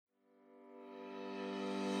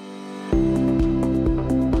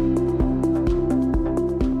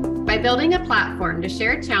building a platform to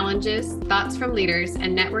share challenges, thoughts from leaders,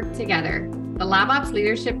 and network together, the LabOps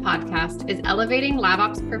Leadership Podcast is elevating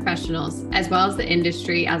LabOps professionals as well as the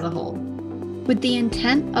industry as a whole. With the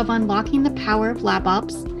intent of unlocking the power of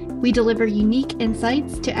LabOps, we deliver unique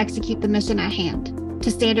insights to execute the mission at hand, to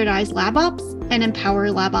standardize LabOps and empower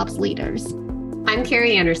LabOps leaders. I'm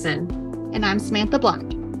Carrie Anderson. And I'm Samantha Black.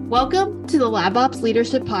 Welcome to the LabOps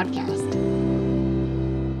Leadership Podcast.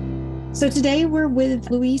 So today we're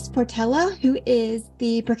with Luis Portela, who is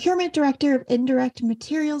the Procurement Director of Indirect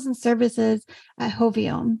Materials and Services at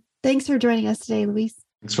Hovione. Thanks for joining us today, Luis.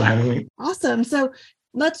 Thanks for having me. Awesome. So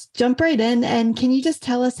let's jump right in. And can you just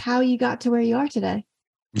tell us how you got to where you are today?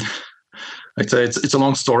 It's a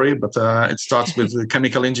long story, but it starts with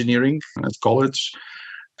chemical engineering at college.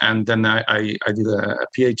 And then I did a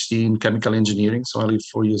PhD in chemical engineering. So I lived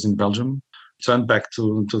 4 years in Belgium. Turned back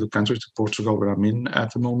to the country, to Portugal, where I'm in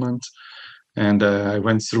at the moment. And I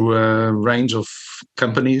went through a range of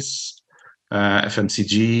companies,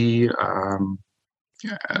 FMCG,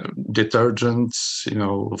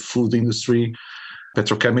 detergents, food industry.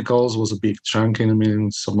 Petrochemicals was a big chunk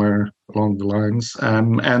somewhere along the lines.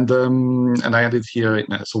 And I ended here,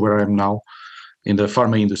 where I am now, in the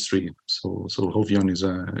pharma industry. So Hovione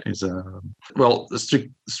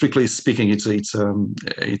strictly speaking,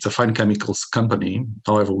 it's a fine chemicals company.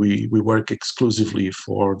 However, we work exclusively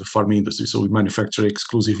for the pharma industry. So we manufacture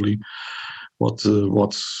exclusively what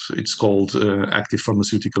it's called active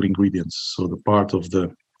pharmaceutical ingredients. So the part of the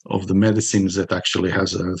medicines that actually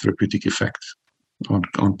has a therapeutic effect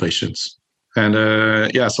on patients. And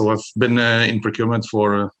so I've been in procurement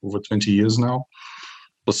for over 20 years now.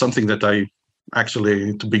 It was something that I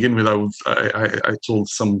actually, to begin with, I told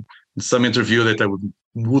some interview that I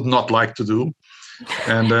would not like to do,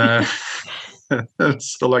 and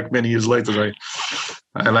so like many years later,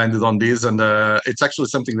 I landed on this, and it's actually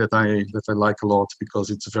something that I like a lot because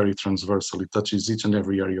it's very transversal. It touches each and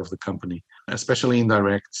every area of the company, especially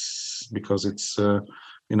indirects, because it's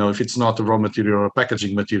if it's not a raw material or a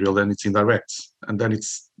packaging material, then it's indirects, and then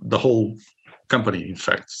it's the whole company, in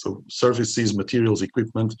fact. So services, materials,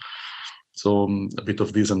 equipment. So a bit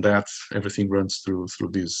of this and that, everything runs through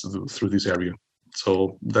this area.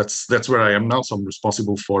 So that's where I am now. So I'm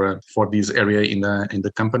responsible for this area in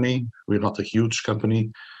the company. We're not a huge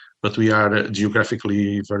company, but we are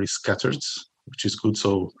geographically very scattered, which is good.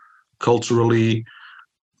 So culturally,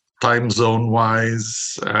 time zone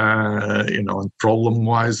wise, and problem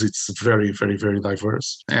wise, it's very, very, very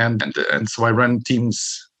diverse. And so I run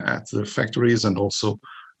teams at the factories and also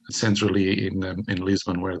centrally in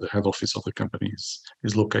Lisbon, where the head office of the company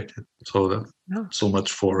is located. So so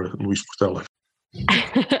much for Luis Portela.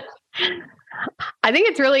 I think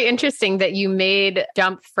it's really interesting that you made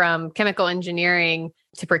jump from chemical engineering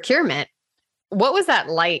to procurement. What was that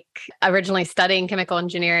like, originally studying chemical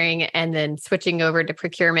engineering and then switching over to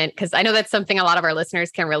procurement? Because I know that's something a lot of our listeners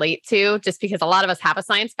can relate to, just because a lot of us have a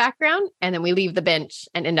science background and then we leave the bench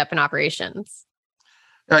and end up in operations.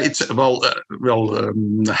 Hazard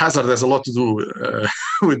has a lot to do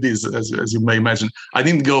with this, as you may imagine. I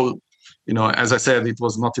didn't go, as I said, it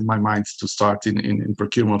was not in my mind to start in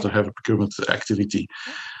procurement or have a procurement activity.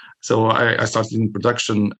 So I started in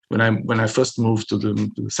production. When I first moved to the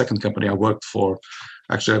second company I worked for,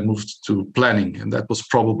 actually I moved to planning, and that was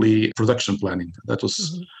probably production planning. That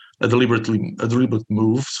was a deliberate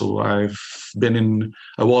move. So I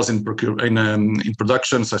was in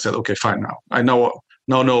production. So I said, okay, fine. Now I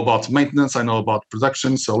know about maintenance. I know about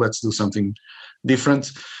production. So let's do something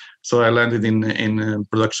different. So I landed in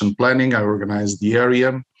production planning. I organized the area,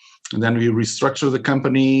 and then we restructured the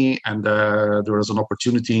company. And there was an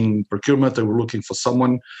opportunity in procurement. They were looking for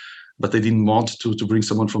someone, but they didn't want to bring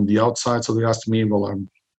someone from the outside. So they asked me, would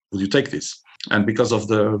you take this? And because of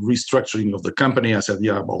the restructuring of the company, I said,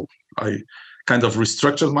 I kind of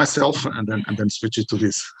restructured myself and then switched it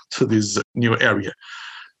to this new area.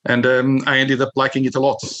 And I ended up liking it a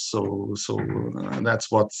lot. So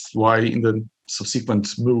that's why in the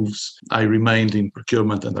subsequent moves, I remained in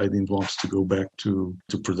procurement, and I didn't want to go back to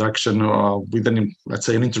production with an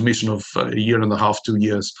intermission of a year and a half, 2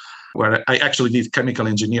 years, where I actually did chemical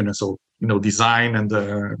engineering. So, design and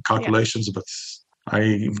calculations, but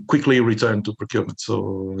I quickly returned to procurement.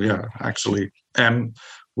 So actually am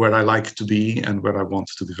where I like to be and where I want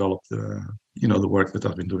to develop the work that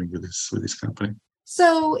I've been doing with this company.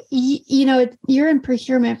 So, you're in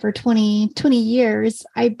procurement for 20 years.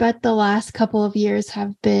 I bet the last couple of years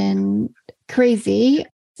have been crazy.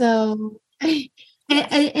 So, and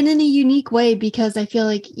in a unique way, because I feel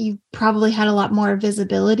like you've probably had a lot more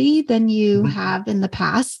visibility than you have in the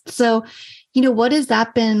past. So, what has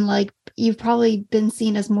that been like you've probably been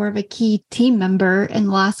seen as more of a key team member in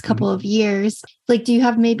the last couple of years. Like, do you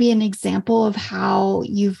have maybe an example of how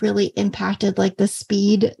you've really impacted like the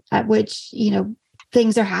speed at which,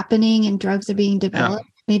 things are happening and drugs are being developed,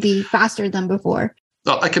 maybe faster than before?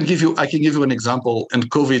 Well, I can give you an example, and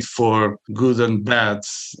COVID, for good and bad,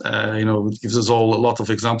 it gives us all a lot of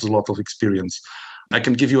examples, a lot of experience. I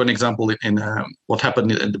can give you an example in what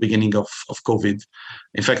happened at the beginning of COVID.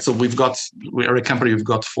 In fact, so we are a company, we've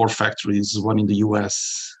got 4 factories, one in the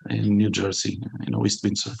US, in New Jersey, East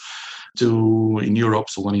Windsor, 2 in Europe,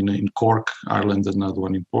 so one in Cork, Ireland, another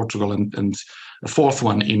one in Portugal, and a 4th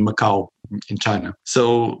one in Macau, in China.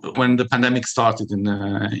 So when the pandemic started in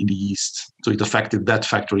the East, so it affected that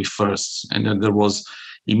factory first, and then there was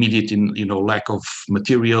immediate, lack of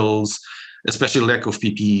materials, especially lack of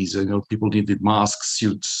PPEs. People needed masks,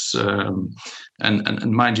 suits,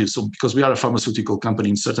 and mind you, so because we are a pharmaceutical company,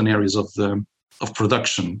 in certain areas of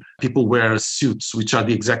production, people wear suits which are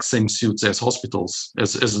the exact same suits as hospitals,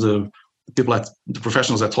 as the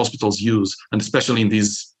professionals at hospitals use, and especially in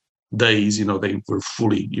these days, they were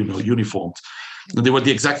fully, uniformed, and they were the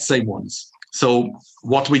exact same ones. So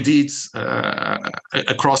what we did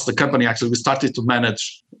across the company, actually, we started to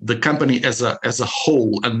manage the company as a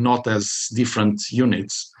whole and not as different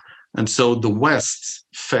units. And so the West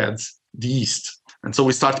fed the East. And so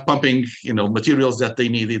we started pumping, materials that they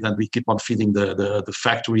needed, and we keep on feeding the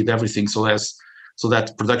factory and everything, so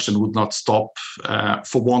that production would not stop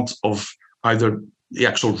for want of either the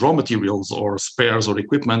actual raw materials or spares or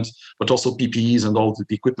equipment, but also PPEs and all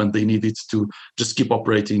the equipment they needed to just keep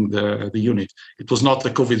operating the unit. It was not a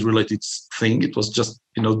COVID-related thing. It was just,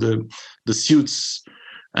 the suits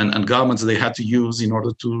and garments they had to use in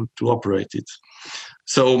order to operate it.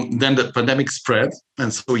 So then the pandemic spread,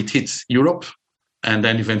 and so it hit Europe and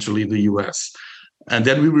then eventually the US. And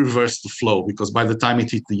then we reversed the flow, because by the time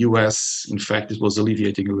it hit the US, in fact, it was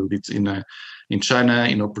alleviating a little bit in China.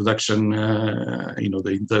 Production, the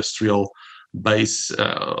industrial base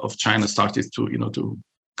of China started to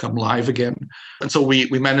come live again. And so we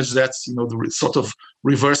managed that, sort of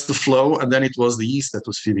reverse the flow, and then it was the East that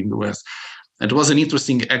was feeding the West. And it was an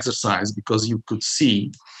interesting exercise, because you could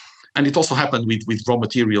see, and it also happened with raw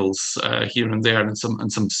materials here and there, and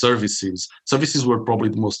some services. Services were probably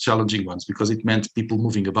the most challenging ones, because it meant people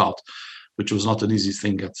moving about, which was not an easy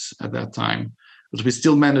thing at that time. But we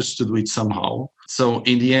still managed to do it somehow. So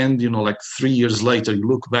in the end, like 3 years later, you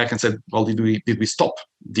look back and said, well, did we stop?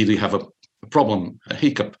 Did we have a problem, a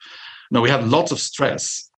hiccup? No, we had lots of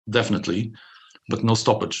stress, definitely, but no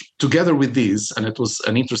stoppage. Together with this, and it was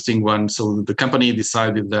an interesting one, so the company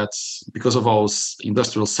decided that because of our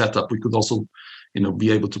industrial setup, we could also,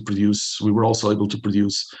 we were also able to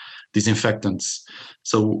produce disinfectants.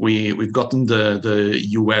 So we've gotten the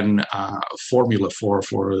UN formula for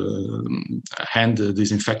hand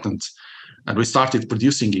disinfectant, and we started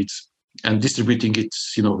producing it and distributing it,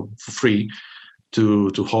 for free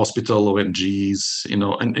to hospital, ONGs,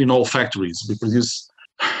 and in all factories. We produce,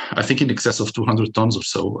 I think, in excess of 200 tons or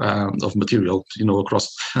so of material,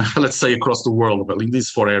 across, let's say, across the world, well, in these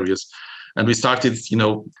 4 areas. And we started,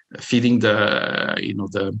 feeding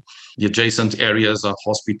the adjacent areas of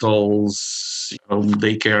hospitals,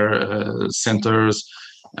 daycare centers,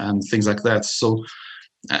 and things like that. So,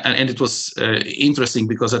 and it was interesting,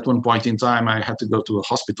 because at one point in time, I had to go to a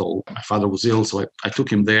hospital. My father was ill, so I took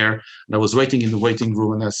him there, and I was waiting in the waiting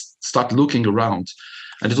room, and I started looking around.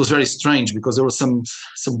 And it was very strange, because there were some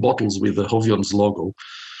bottles with the Hovion's logo.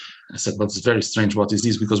 I said, "But it's very strange. What is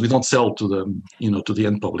this?" Because we don't sell to the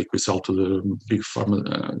end public. We sell to the big pharma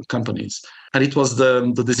companies. And it was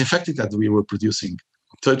the disinfectant that we were producing.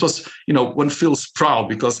 So it was, one feels proud,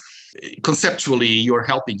 because conceptually you're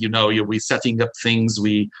helping. We're setting up things.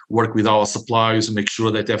 We work with our suppliers to make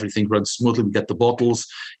sure that everything runs smoothly. We get the bottles.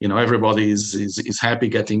 Everybody is happy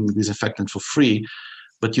getting disinfectant for free.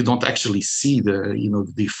 But you don't actually see the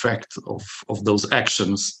effect of those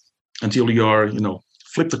actions until you're,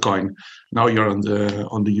 flip the coin. Now you're on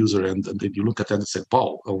the user end, and then you look at that and say,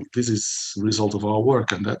 "Wow, this is the result of our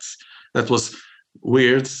work." And that was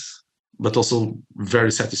weird, but also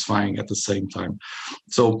very satisfying at the same time.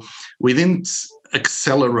 So we didn't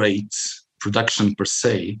accelerate production per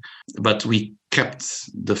se, but we kept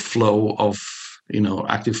the flow of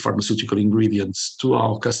active pharmaceutical ingredients to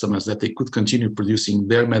our customers, that they could continue producing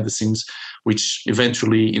their medicines, which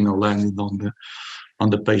eventually, landed on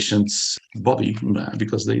the patient's body,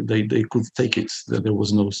 because they could take it. There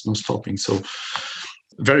was no stopping. So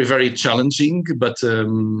very, very challenging, but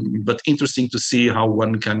interesting to see how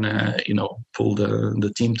one can, pull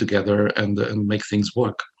the team together and make things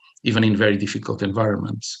work, even in very difficult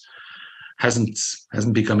environments.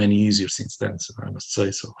 hasn't become any easier since then. So I must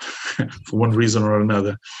say so, for one reason or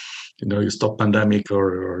another. You stop pandemic,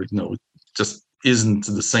 or it just isn't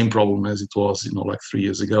the same problem as it was, like 3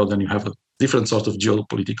 years ago. Then you have a different sort of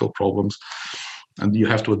geopolitical problems, and you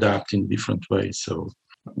have to adapt in different ways. So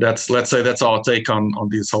let's say that's our take on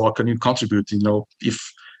this. How can you contribute?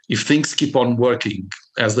 If things keep on working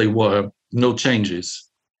as they were, no changes,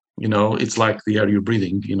 it's like the air you're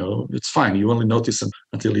breathing, it's fine. You only notice them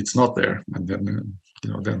until it's not there. And then,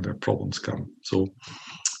 then the problems come. So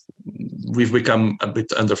we've become a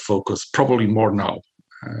bit under focused, probably more now,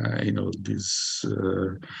 these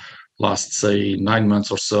last, say, 9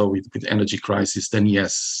 months or so with energy crisis. Then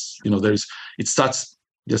yes, you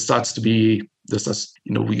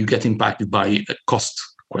get impacted by a cost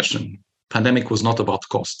question. Pandemic was not about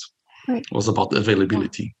cost. Right. It was about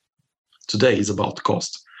availability. Today is about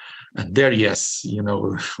cost. And there, yes,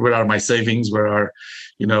 where are my savings? Where are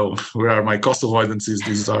my cost avoidances?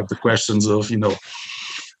 These are the questions of,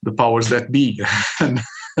 the powers that be. and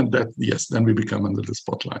that, yes, then we become under the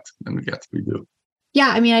spotlight, and we do. Yeah,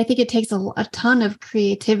 I mean, I think it takes a ton of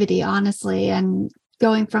creativity, honestly, and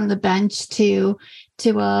going from the bench to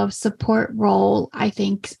a support role. I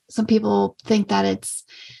think some people think that it's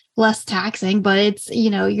less taxing, but it's,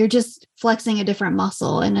 you're just flexing a different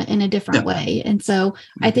muscle in a different way. And so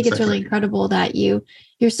I think it's really incredible that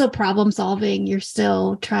you're still problem solving. You're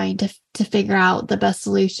still trying to figure out the best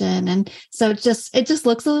solution. And so it just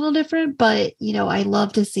looks a little different, but, I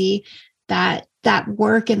love to see that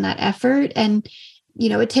work and that effort. And,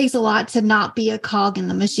 it takes a lot to not be a cog in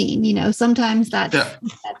the machine. Sometimes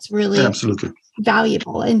that's really absolutely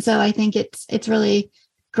valuable. And so I think it's really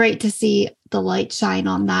great to see the light shine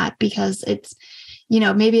on that, because it's,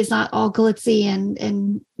 maybe it's not all glitzy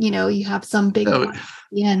and you have some big at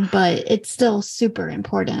the end, but it's still super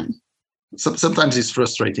important. Sometimes it's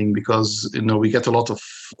frustrating because, we get a lot of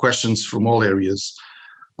questions from all areas.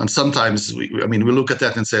 And sometimes we look at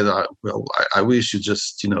that and say that, well, I wish you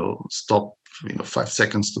just, stop, 5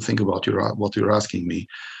 seconds to think about what you're asking me,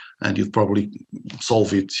 and you'd probably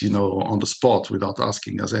solve it, on the spot without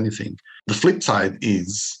asking us anything. The flip side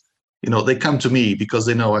is, they come to me because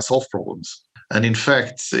they know I solve problems. And in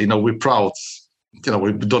fact, we're proud,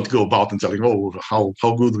 we don't go about and telling, how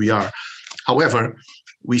good we are. However,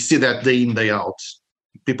 we see that day in, day out.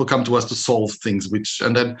 People come to us to solve things,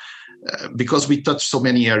 and then because we touch so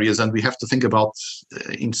many areas and we have to think about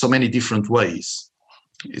in so many different ways,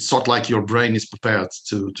 it's sort of like your brain is prepared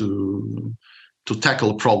to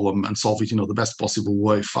tackle a problem and solve it, the best possible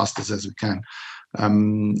way, fastest as we can.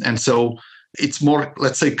 And so it's more,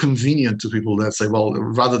 let's say, convenient to people that say, well,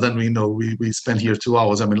 rather than we spend here 2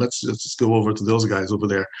 hours, let's just go over to those guys over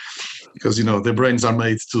there, because their brains are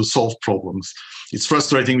made to solve problems. It's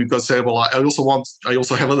frustrating because I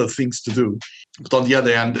also have other things to do. But on the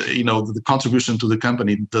other hand, the contribution to the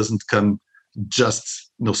company doesn't come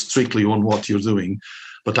just strictly on what you're doing,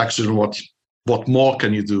 but actually what more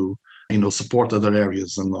can you do, support other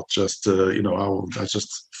areas, and not just I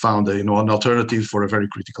just found an alternative for a very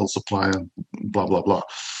critical supply and blah blah blah.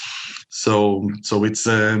 So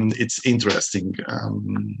it's interesting,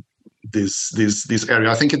 this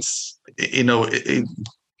area. I think it's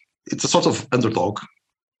it's a sort of underdog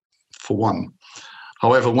for one.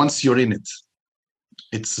 However, once you're in it,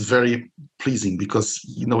 it's very pleasing because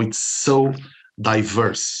it's so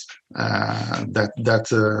diverse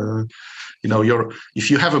if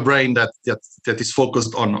you have a brain that is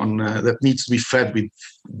focused on that needs to be fed with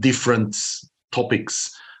different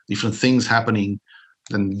topics, different things happening,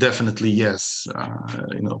 then definitely yes,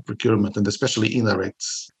 procurement, and especially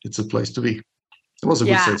indirects, it's a place to be. It was a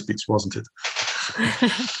good sales pitch, wasn't it?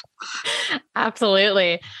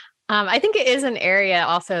 Absolutely. I think it is an area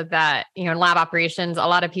also that, in lab operations, a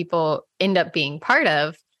lot of people end up being part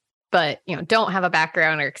of, but, don't have a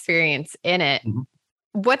background or experience in it. Mm-hmm.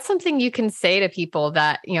 What's something you can say to people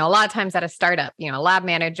that, a lot of times at a startup, lab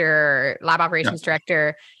manager or lab operations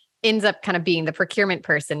director ends up kind of being the procurement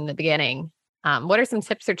person in the beginning? What are some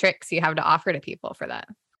tips or tricks you have to offer to people for that?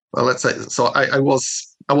 Well, let's say, so I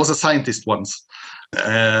was a scientist once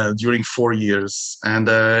during 4 years. And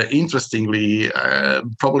interestingly,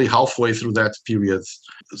 probably halfway through that period,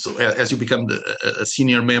 so as you become a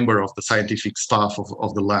senior member of the scientific staff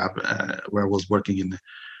of the lab where I was working in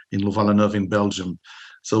Louvain-la-Neuve in Belgium.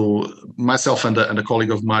 So myself and a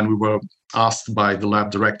colleague of mine, we were asked by the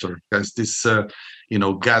lab director, guys, this,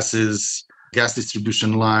 gases, gas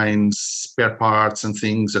distribution lines, spare parts and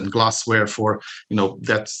things, and glassware for,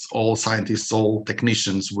 that's all scientists, all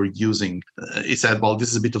technicians were using. He said, well,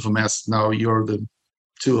 this is a bit of a mess. Now you're the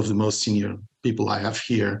two of the most senior people I have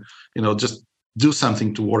here. Just do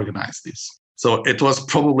something to organize this. So it was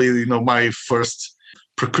probably, my first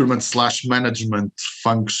procurement/management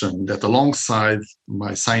function that alongside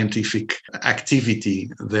my scientific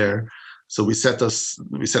activity there. So we set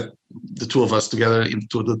the two of us together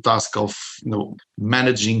into the task of,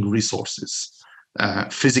 managing resources.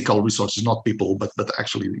 Physical resources, not people, but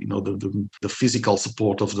actually, the physical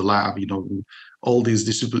support of the lab, all these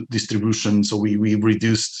distribution. So we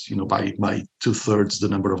reduced, by 2/3 the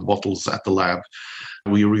number of bottles at the lab.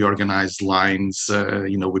 We reorganized lines,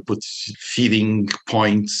 we put feeding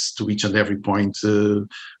points to each and every point.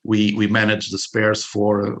 We managed the spares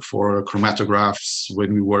for chromatographs.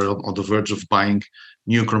 When we were on the verge of buying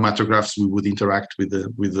new chromatographs, we would interact with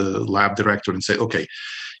the lab director and say, okay,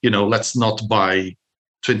 let's not buy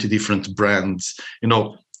 20 different brands,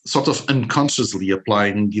 sort of unconsciously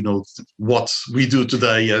applying, what we do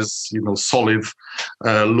today as, solid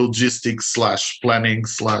logistics /planning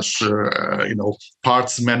 /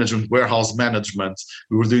 parts management, warehouse management.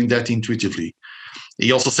 We were doing that intuitively.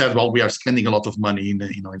 He also said, well, we are spending a lot of money in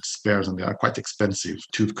spares, and they are quite expensive,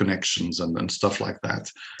 tooth connections and stuff like that.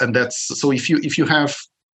 And that's, so if you have,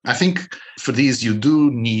 I think for these, you do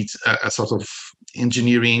need a sort of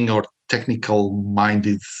engineering or technical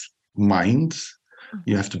minded mind.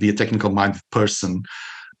 You have to be a technical minded person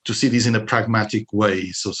to see this in a pragmatic way.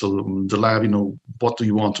 So the lab, what do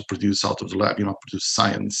you want to produce out of the lab? You want to produce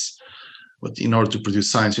science. But in order to produce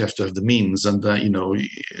science, you have to have the means. And, the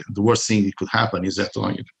worst thing that could happen is that,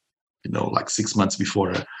 like 6 months before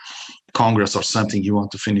a Congress or something, you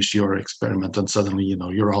want to finish your experiment and suddenly,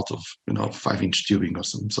 you're out of, 5-inch tubing or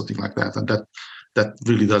something like that. And that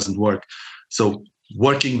really doesn't work. So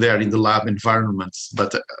working there in the lab environments,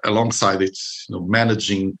 but alongside it,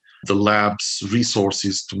 managing the lab's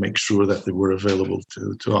resources to make sure that they were available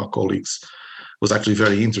to our colleagues was actually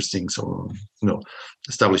very interesting. So,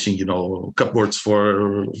 establishing, cupboards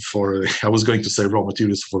for I was going to say raw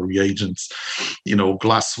materials for reagents,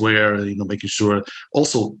 glassware, making sure,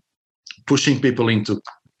 also pushing people into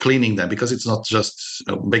cleaning them, because it's not just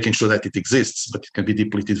making sure that it exists, but it can be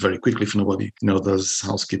depleted very quickly if nobody does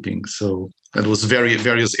housekeeping. So that was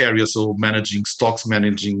various areas. So managing stocks,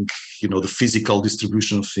 managing the physical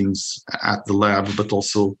distribution of things at the lab, but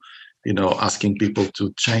also asking people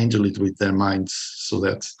to change a little bit their minds so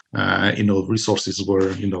that resources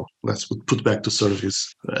were let's put back to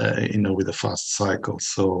service with a fast cycle.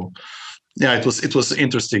 So yeah, it was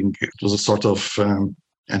interesting. It was a sort of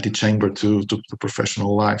antechamber to the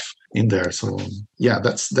professional life in there. So yeah,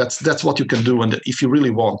 that's what you can do. And if you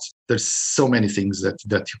really want, there's so many things that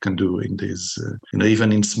you can do in these,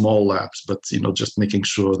 even in small labs, but, just making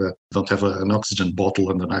sure that you don't have an oxygen bottle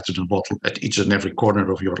and a nitrogen bottle at each and every corner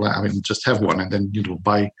of your lab, and just have one, and then,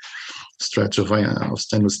 buy a stretch of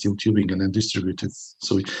stainless steel tubing and then distribute it.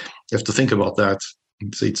 So you have to think about that.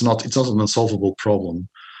 So it's not an unsolvable problem.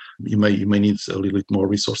 You may need a little bit more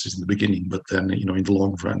resources in the beginning, but then, in the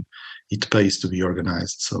long run, it pays to be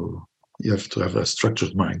organized. So you have to have a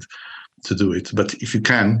structured mind to do it. But if you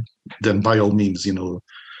can, then by all means,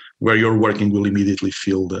 where you're working will immediately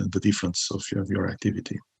feel the difference of your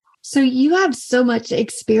activity. So you have so much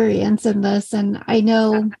experience in this, and I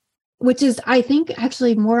know, which is, I think,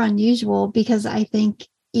 actually more unusual, because I think,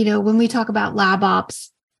 when we talk about lab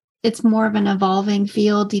ops, it's more of an evolving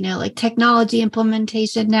field, like technology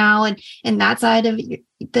implementation now, and that side of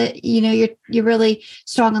you're really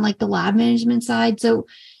strong on like the lab management side. So,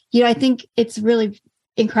 I think it's really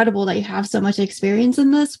incredible that you have so much experience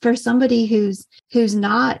in this for somebody who's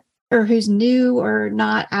not, or who's new or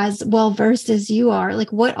not as well versed as you are.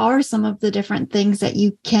 Like, what are some of the different things that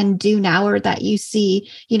you can do now, or that you see?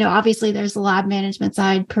 Obviously there's the lab management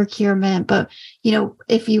side, procurement, but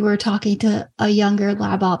if you were talking to a younger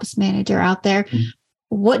lab ops manager out there,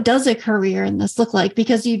 what does a career in this look like?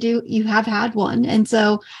 Because you have had one. And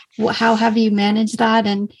so how have you managed that,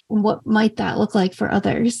 and what might that look like for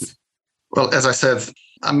others? Well, as I said,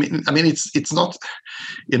 I mean, it's not,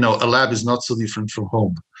 a lab is not so different from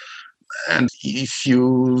home. And if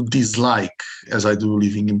you dislike, as I do,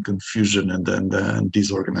 living in confusion and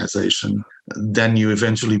disorganization, then you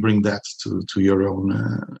eventually bring that to your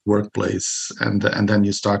own workplace, and then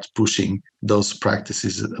you start pushing those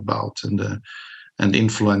practices about and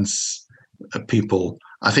influence people.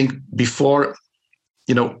 I think before,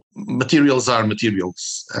 materials are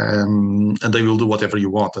materials, and they will do whatever you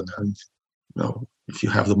want, and if you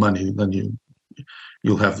have the money, then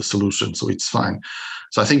you'll have the solution, so it's fine.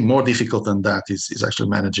 So I think more difficult than that is actually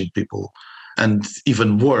managing people. And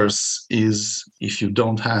even worse is if you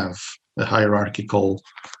don't have a hierarchical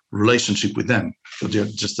relationship with them. So they're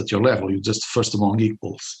just at your level, you're just first among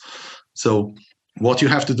equals. So what you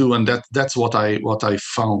have to do, and that's what I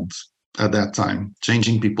found at that time,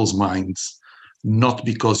 changing people's minds, not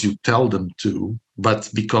because you tell them to, but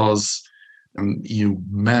because you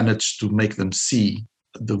manage to make them see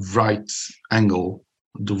the right angle,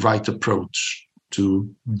 the right approach to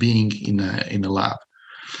being in a lab.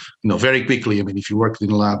 Very quickly. I mean, if you work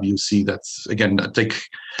in a lab, you see that, again,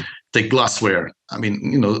 take glassware. I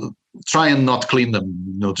mean, try and not clean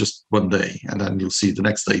them, just one day, and then you'll see the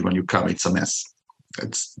next day when you come, it's a mess.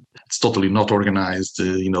 It's totally not organized.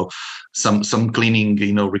 Some cleaning,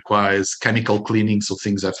 requires chemical cleaning, so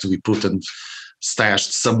things have to be put and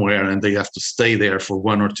stashed somewhere, and they have to stay there for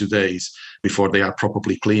 1 or 2 days before they are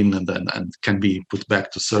properly cleaned and can be put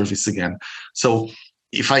back to service again. So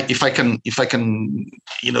if I can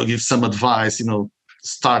give some advice,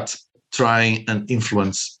 start trying and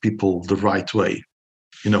influence people the right way.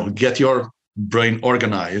 Get your brain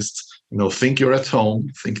organized. Think you're at home.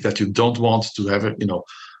 Think that you don't want to have a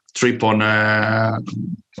trip on a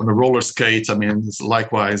roller skate. I mean, it's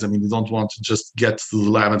likewise. I mean, you don't want to just get to the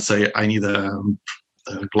lab and say, I need a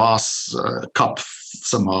glass cup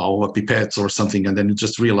somehow, a pipette or something, and then you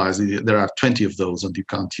just realize there are 20 of those and you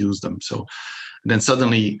can't use them. So then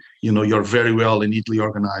suddenly, your very well and neatly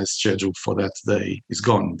organized schedule for that day is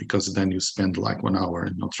gone, because then you spend like 1 hour,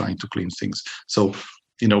 trying to clean things. So,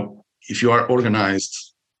 if you are organized,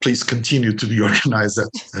 please continue to be organized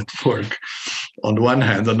at work on the one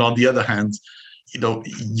hand, and on the other hand,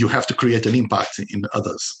 you have to create an impact in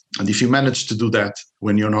others. And if you manage to do that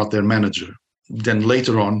when you're not their manager, then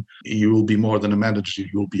later on, you will be more than a manager.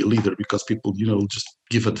 You will be a leader, because people, just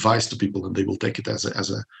give advice to people and they will take it as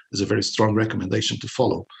a very strong recommendation to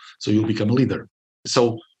follow. So you'll become a leader.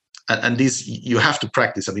 So, and this, you have to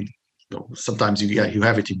practice. I mean, sometimes you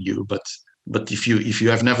have it in you, but if you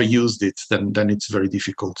have never used it, then it's very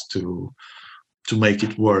difficult to make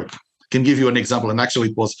it work. I can give you an example, and actually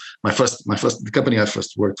it was the company I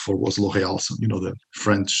first worked for was L'Oréal, so, the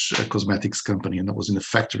French cosmetics company, and I was in a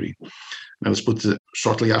factory. And I was put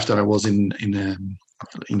shortly after I was in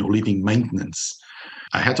leading maintenance.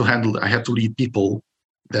 I had to lead people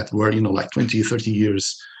that were like 20, 30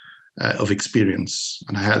 years of experience,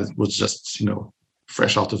 and was just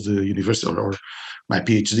fresh out of the university or my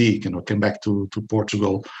PhD. Came back to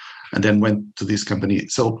Portugal, and then went to this company.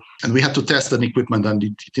 So, and we had to test an equipment, and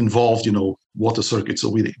it involved, water circuits. So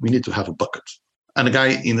we need to have a bucket. And the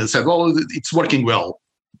guy said, well, it's working well,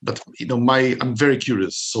 but I'm very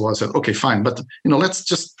curious. So I said, okay, fine, but let's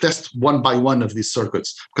just test one by one of these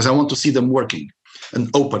circuits, because I want to see them working and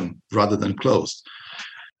open rather than closed.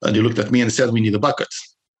 And he looked at me and said, we need a bucket.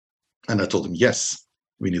 And I told him, yes,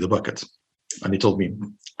 we need a bucket. And he told me,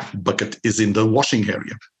 bucket is in the washing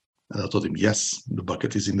area. And I told him, yes, the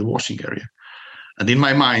bucket is in the washing area. And in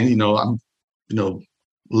my mind, I'm,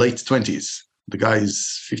 late 20s. The guy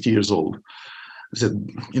is 50 years old. I said,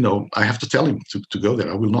 I have to tell him to go there.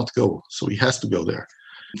 I will not go. So he has to go there.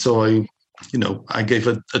 So I gave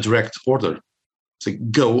a direct order. Say,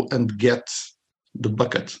 go and get the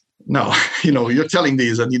bucket. Now, you're telling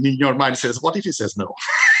these, and in your mind says, what if he says no?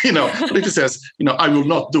 What if he says, I will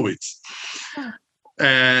not do it?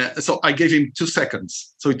 So I gave him 2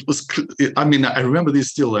 seconds. So it was, I remember this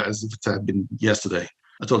still as if it had been yesterday.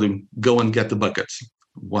 I told him, go and get the bucket.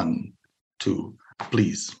 1, 2,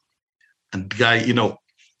 please. And the guy,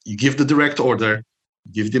 you give the direct order,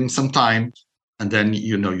 give them some time, and then,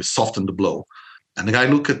 you soften the blow. And the guy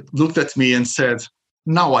looked at me and said,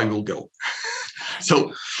 now I will go.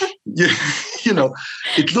 So,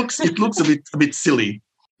 it looks a bit silly,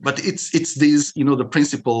 but it's these, the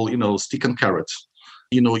principle, stick and carrot.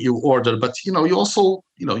 You order, but you also,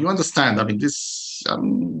 you understand. I mean,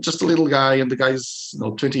 I'm just a little guy, and the guy's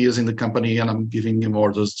 20 years in the company, and I'm giving him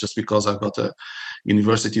orders just because I've got a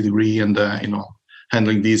university degree, and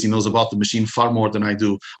handling these. He knows about the machine far more than I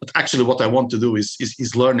do. But actually, what I want to do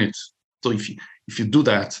is learn it. So if you do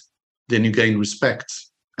that, then you gain respect,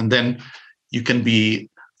 and then you can be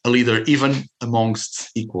a leader even amongst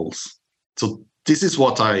equals. So this is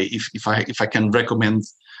what if I can recommend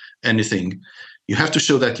anything, you have to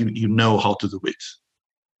show that you know how to do it.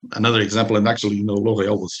 Another example, and actually,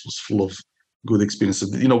 L'Oréal was full of good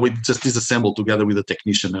experiences. We just disassembled together with a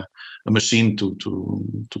technician a machine to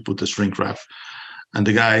put a shrink wrap. And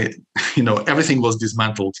the guy, everything was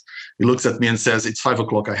dismantled. He looks at me and says, it's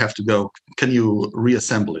 5:00, I have to go. Can you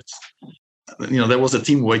reassemble it? There was a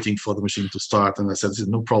team waiting for the machine to start. And I said,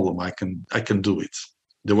 no problem, I can do it.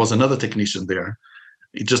 There was another technician there.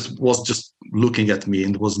 It was just looking at me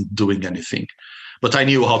and wasn't doing anything. But I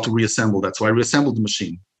knew how to reassemble that. So I reassembled the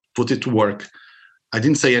machine, put it to work. I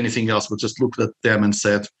didn't say anything else, but just looked at them and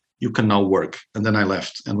said, you can now work. And then I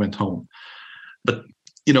left and went home. But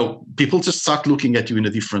people just start looking at you in a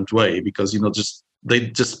different way because they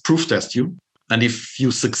just proof test you, and if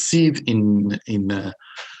you succeed in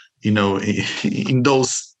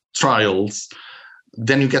those trials,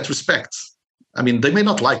 then you get respect. I mean, they may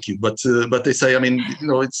not like you, but they say, I mean,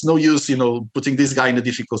 it's no use, putting this guy in a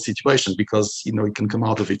difficult situation because, he can come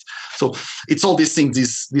out of it. So it's all these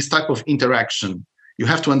things, this type of interaction. You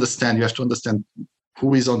have to understand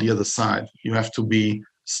who is on the other side. You have to be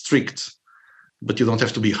strict, but you don't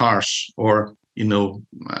have to be harsh or, I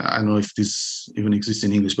don't know if this even exists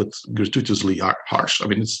in English, but gratuitously harsh. I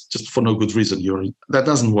mean, it's just for no good reason. That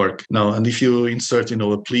doesn't work. No, and if you insert,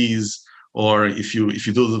 a please, or if you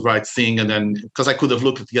do the right thing, and then because I could have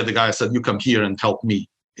looked at the other guy and said, you come here and help me.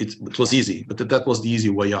 It was easy, but that was the easy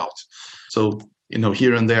way out. So,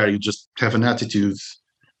 here and there, you just have an attitude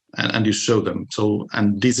and you show them. So,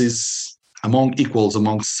 and this is among equals,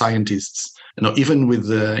 among scientists, even with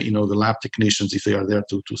the lab technicians, if they are there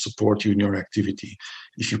to support you in your activity,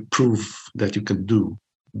 if you prove that you can do,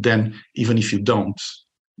 then even if you don't,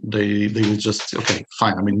 they will just, okay,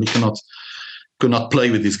 fine. I mean, we cannot play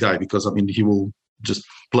with this guy because, I mean, he will just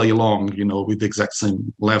play along, with the exact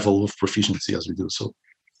same level of proficiency as we do. So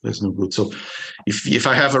there's no good. So if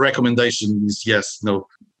I have a recommendation is yes, know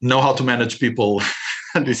how to manage people.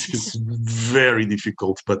 And this is very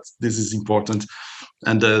difficult, but this is important.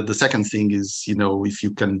 And the second thing is, if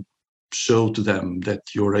you can show to them that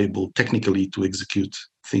you're able technically to execute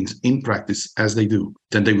things in practice as they do,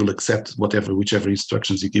 then they will accept whichever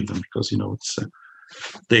instructions you give them, because, it's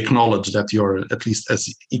they acknowledge that you're at least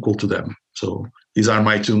as equal to them. So these are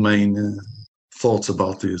my two main thoughts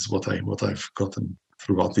about this, what I've gotten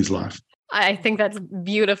throughout this life. I think that's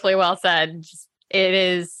beautifully well said. It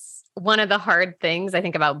is one of the hard things I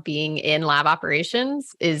think about being in lab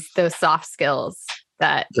operations is those soft skills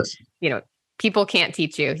that, yes, people can't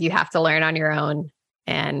teach you. You have to learn on your own.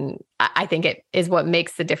 And I think it is what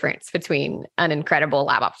makes the difference between an incredible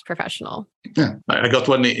lab ops professional. Yeah, I got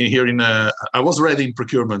one here I was already in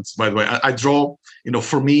procurement, by the way. I draw,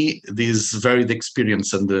 for me, this varied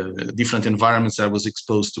experience and the different environments I was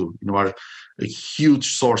exposed to, are a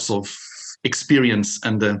huge source of experience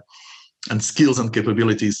and skills and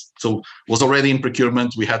capabilities. So was already in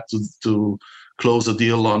procurement. We had to close a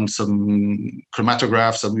deal on some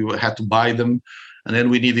chromatographs and we had to buy them. And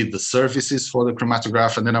then we needed the services for the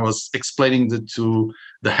chromatograph. And then I was explaining to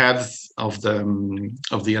the head of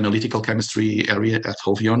the analytical chemistry area at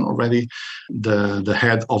Hovion already, the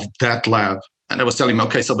head of that lab. And I was telling him,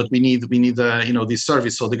 okay, but we need this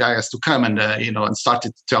service. So the guy has to come and and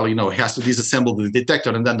started to tell, he has to disassemble the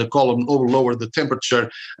detector and then the column lower the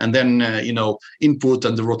temperature and then input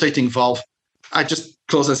and the rotating valve. I just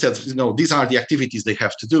closed and said, these are the activities they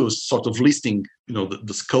have to do, sort of listing,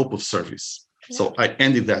 the scope of service. Yeah. So I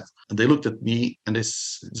ended that, and they looked at me, and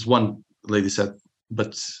this one lady said,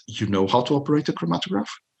 "But you know how to operate a chromatograph?"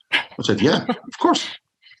 I said, "Yeah, of course.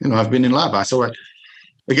 I've been in lab."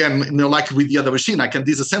 Again, like with the other machine, I can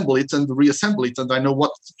disassemble it and reassemble it, and I know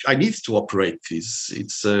what I need to operate.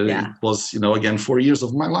 It was, again, 4 years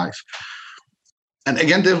of my life. And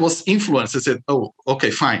again, there was influence. I said, "Oh,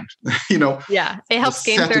 okay, fine." Yeah, it helps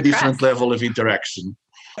gain set their a different trust. level of interaction.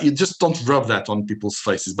 You just don't rub that on people's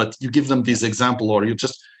faces, but you give them this example, or you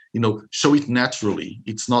just, show it naturally.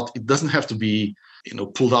 It doesn't have to be,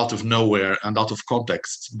 pulled out of nowhere and out of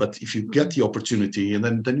context. But if you get the opportunity,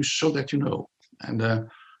 and then you show that and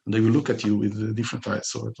they will look at you with different eyes.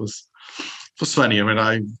 So it was funny. I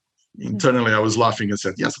mean, internally I was laughing and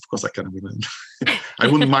said, "Yes, of course I can." I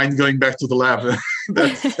wouldn't mind going back to the lab.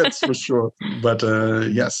 That's for sure. But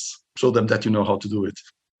yes, show them that you know how to do it.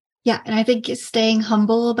 Yeah. And I think staying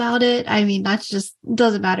humble about it, I mean, that's just,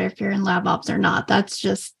 doesn't matter if you're in lab ops or not. That's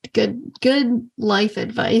just good life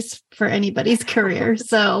advice for anybody's career.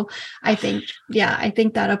 So I think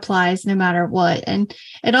that applies no matter what. And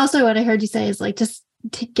also what I heard you say is like, just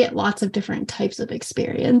to get lots of different types of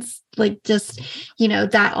experience, like just,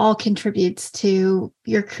 that all contributes to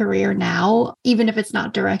your career now, even if it's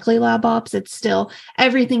not directly lab ops, it's still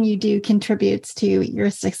everything you do contributes to your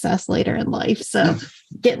success later in life. So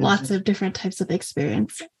get lots of different types of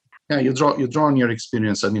experience. Yeah, you draw on your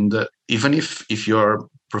experience. I mean, even if your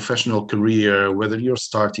professional career, whether you're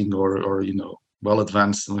starting or well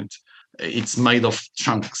advanced in it, it's made of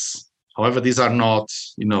chunks. However, these are not,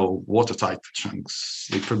 watertight chunks.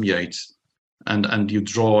 They permeate, and you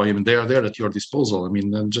draw. I mean, they are there at your disposal. I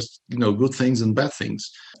mean, and just good things and bad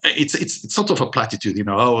things. It's sort of a platitude,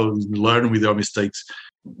 learn with your mistakes,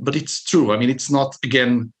 but it's true. I mean, it's not.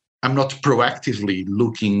 Again, I'm not proactively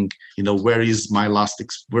looking. Where was my last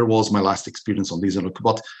experience on this?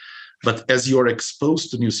 But as you're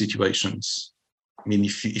exposed to new situations, I mean,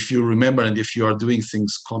 if you remember and if you are doing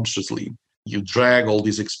things consciously, you drag all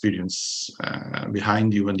this experience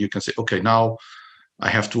behind you, and you can say, okay, now I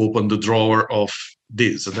have to open the drawer of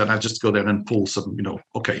this, and then I just go there and pull some,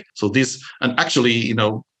 okay, so this, and actually,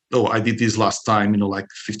 oh, I did this last time, like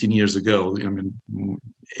 15 years ago. I mean,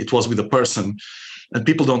 it was with a person, and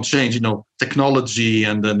people don't change, technology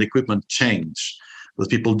and then equipment change, but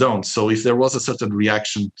people don't. So if there was a certain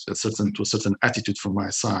reaction, to a certain attitude from my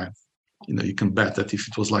side, you can bet that if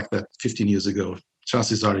it was like that 15 years ago,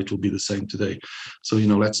 chances are it will be the same today. So,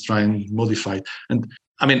 let's try and modify it. And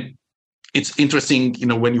I mean, it's interesting,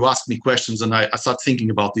 when you ask me questions and I start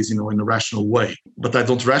thinking about this, in a rational way, but I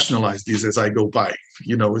don't rationalize this as I go by.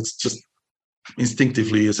 It's just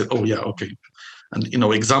instinctively I said, oh yeah, okay.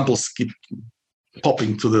 And, examples keep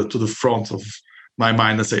popping to the front of my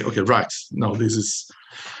mind and say, okay, right. No, this is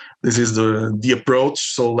the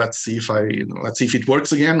approach. So let's see if it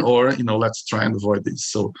works again, or, let's try and avoid this.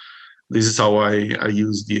 So this is how I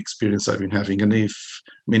use the experience I've been having. And if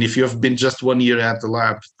you have been just 1 year at the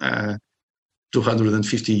lab,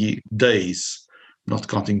 250 days, not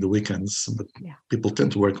counting the weekends, but people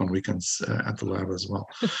tend to work on weekends at the lab as well.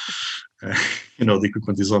 The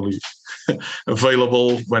equipment is only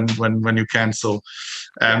available when you can. So,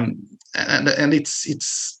 and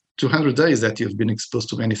it's 200 days that you've been exposed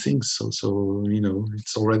to many things. So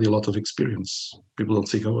it's already a lot of experience. People don't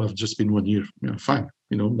think, oh, I've just been 1 year. Fine.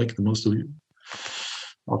 Make the most of you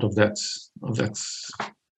out of that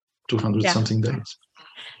 200 something days.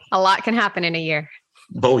 A lot can happen in a year.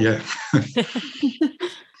 Oh yeah.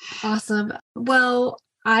 Awesome. Well,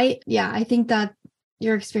 I think that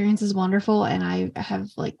your experience is wonderful, and I have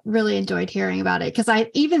really enjoyed hearing about it, because I'm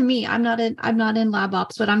not in lab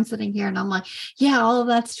ops, but I'm sitting here and I'm like, yeah, all of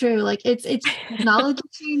that's true. It's technology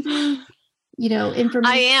changes, information.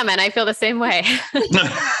 I am, and I feel the same way.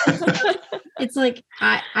 It's like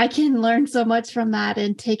I can learn so much from that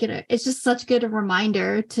and take it. It's just such a good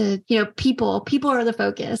reminder to, people are the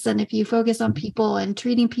focus. And if you focus on people and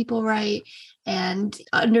treating people right and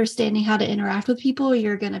understanding how to interact with people,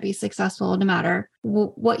 you're going to be successful no matter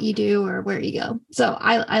what you do or where you go. So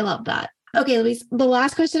I love that. Okay, Luis, the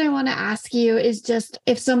last question I want to ask you is just,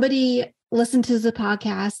 if somebody listened to the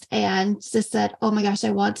podcast and just said, oh my gosh,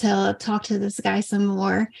 I want to talk to this guy some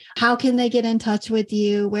more, how can they get in touch with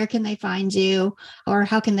you? Where can they find you? Or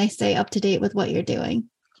how can they stay up to date with what you're doing?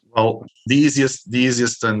 Well, the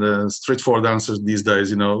easiest and straightforward answer these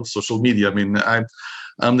days, social media. I mean,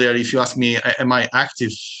 I'm there. If you ask me, am I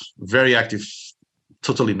active? Very active?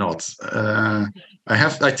 Totally not. I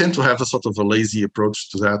tend to have a sort of a lazy approach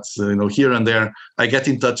to that. Here and there, I get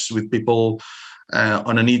in touch with people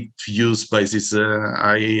on a need-to-use basis.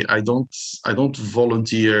 I don't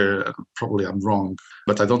volunteer. Probably I'm wrong,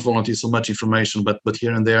 but I don't volunteer so much information. But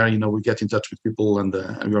here and there, we get in touch with people and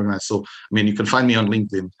we organize. So you can find me on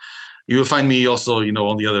LinkedIn. You will find me also,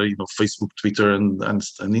 on the other, Facebook, Twitter, and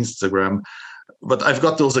Instagram. But I've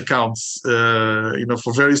got those accounts,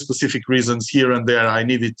 for very specific reasons. Here and there, I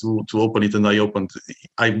needed to open it, and I opened.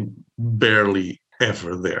 I'm barely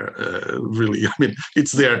ever there, really. I mean,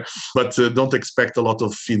 it's there, but don't expect a lot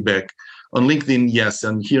of feedback. On LinkedIn, yes,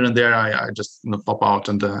 and here and there, I just pop out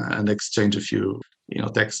and exchange a few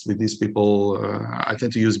texts with these people. I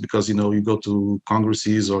tend to use it because you go to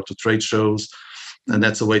congresses or to trade shows, and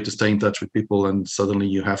that's a way to stay in touch with people. And suddenly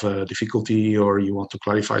you have a difficulty or you want to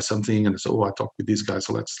clarify something, and so I talked with this guy,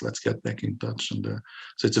 so let's get back in touch. And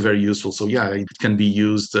so it's very useful. So yeah, it can be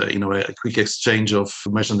used. A quick exchange of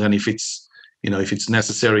information. Then if it's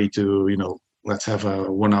necessary to let's have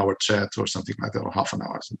a 1 hour chat or something like that, or half an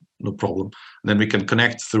hour, no problem. And then we can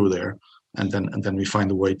connect through there, and then we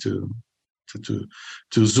find a way to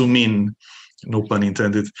zoom in, no pun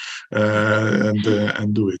intended,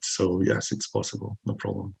 and do it. So yes, it's possible, no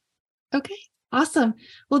problem. Okay, awesome.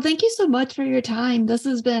 Well, thank you so much for your time. This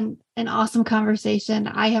has been an awesome conversation.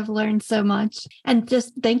 I have learned so much, and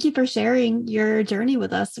just thank you for sharing your journey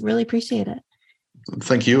with us. Really appreciate it.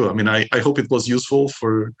 Thank you. I mean, I hope it was useful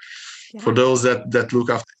for those that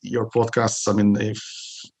look after your podcasts. I mean, if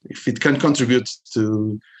it can contribute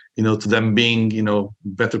to to them being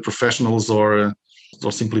better professionals or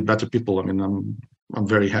simply better people, I mean, I'm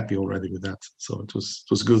very happy already with that. So it was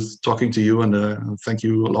good talking to you, and thank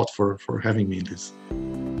you a lot for having me in this.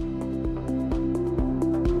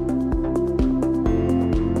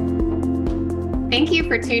 Thank you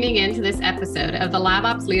for tuning in to this episode of the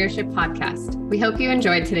LabOps Leadership Podcast. We hope you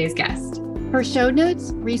enjoyed today's guest. For show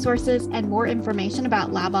notes, resources, and more information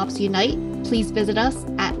about LabOps Unite, please visit us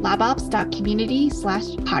at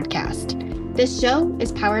labops.community/podcast. This show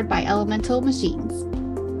is powered by Elemental Machines.